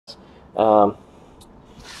Um,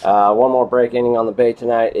 one more break inning on the bay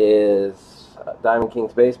tonight is Diamond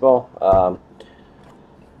Kings Baseball.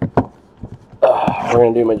 We're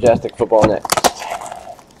going to do Majestic Football next.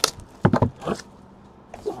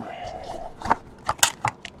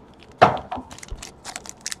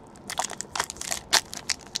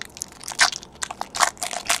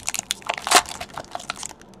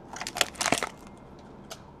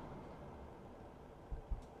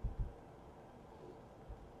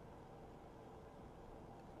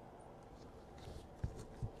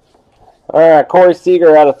 All right, Corey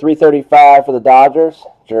Seager out of 335 for the Dodgers.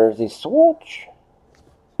 Jersey swatch.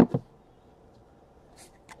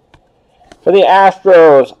 For the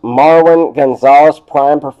Astros, Marwin Gonzalez,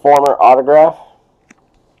 Prime Performer autograph.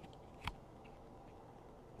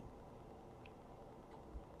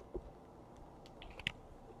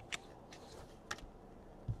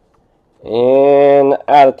 And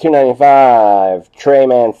out of 295, Trey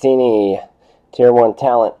Mancini, Tier 1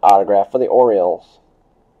 Talent autograph for the Orioles.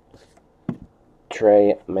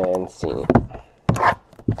 Trey Mancini.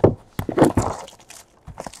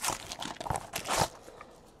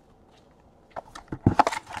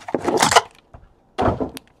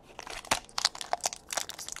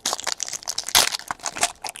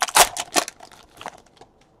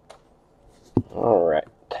 All right.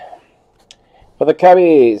 For the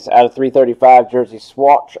Cubbies, out of 335, jersey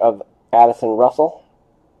swatch of Addison Russell.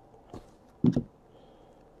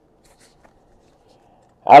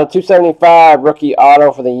 Out of 275, rookie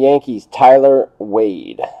auto for the Yankees, Tyler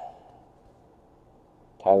Wade.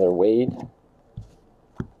 Tyler Wade.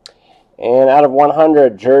 And out of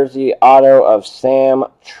 100, jersey auto of Sam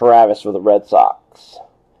Travis for the Red Sox.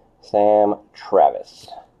 Sam Travis.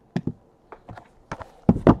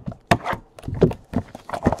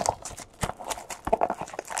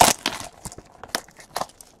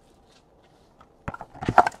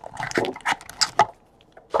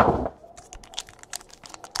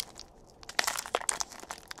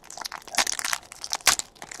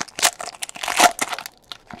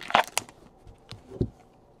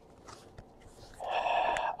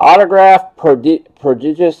 Autograph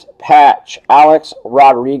prodigious patch, Alex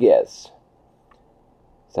Rodriguez.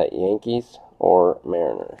 Is that Yankees or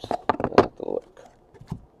Mariners? I'll have to look.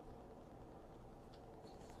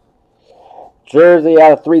 Jersey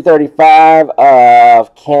out of 335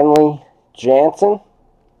 of Kenley Jansen.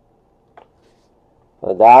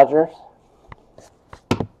 The Dodgers.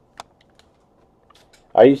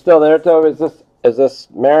 Are you still there, Toby? Is this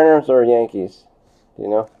Mariners or Yankees? Do you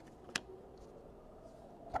know?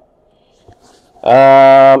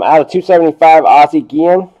 Out of 275, Ozzie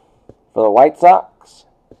Guillen for the White Sox.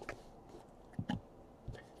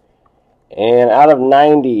 And out of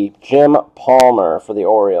 90, Jim Palmer for the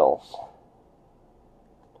Orioles.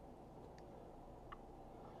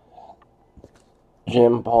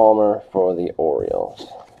 Jim Palmer for the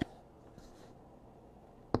Orioles.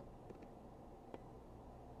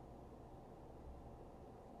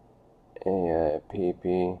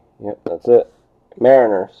 AIPP. Yep, that's it.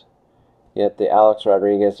 Mariners. Get the Alex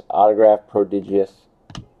Rodriguez autograph prodigious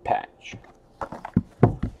patch.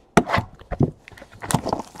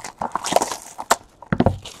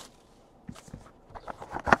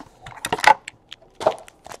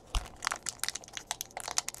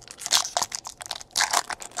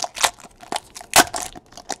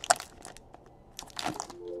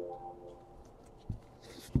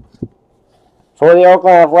 For the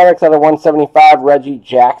Oakland Athletics, out of 175, Reggie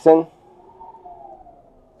Jackson.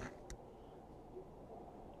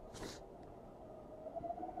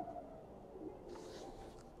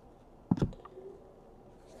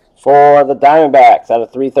 For the Diamondbacks, out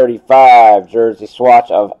of 335, jersey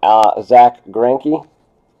swatch of Zach Greinke.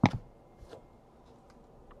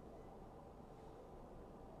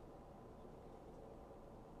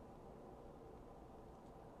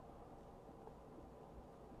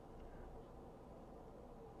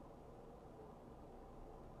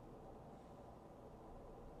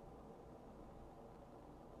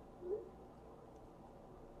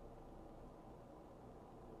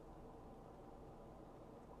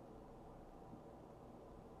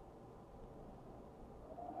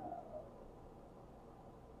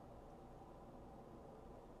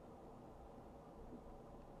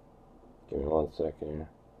 Give me 1 second here.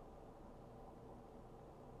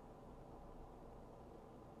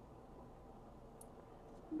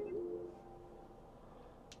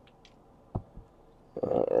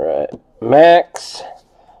 Alright. Max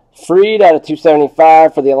Fried out of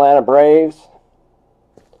 275 for the Atlanta Braves.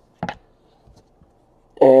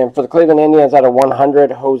 And for the Cleveland Indians, out of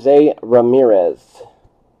 100, Jose Ramirez.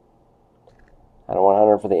 Out of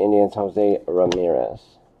 100 for the Indians, Jose Ramirez.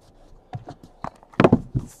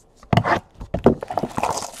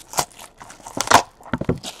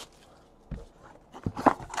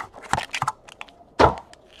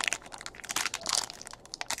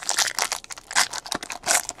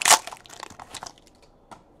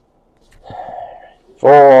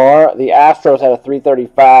 For the Astros, at a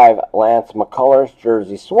 335, Lance McCullers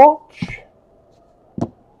jersey swatch.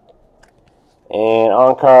 And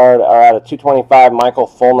on card are at a 225, Michael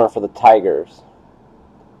Fulmer for the Tigers.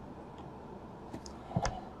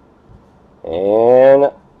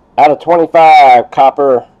 And out of 25,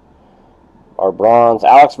 copper or bronze,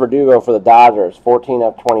 Alex Verdugo for the Dodgers, 14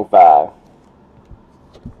 of 25.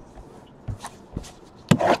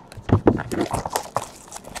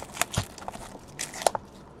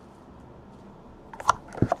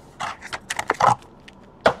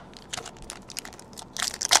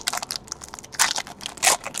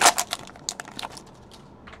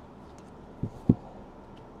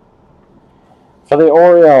 For the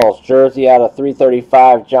Orioles, jersey out of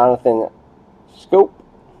 335, Jonathan Scoop.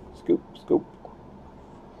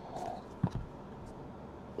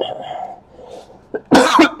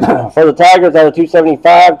 For the Tigers, out of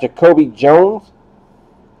 275, Jacoby Jones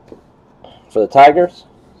for the Tigers.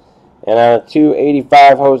 And out of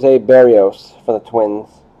 285, Jose Barrios for the Twins.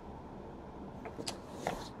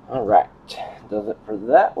 All right, does it for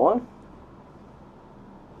that one.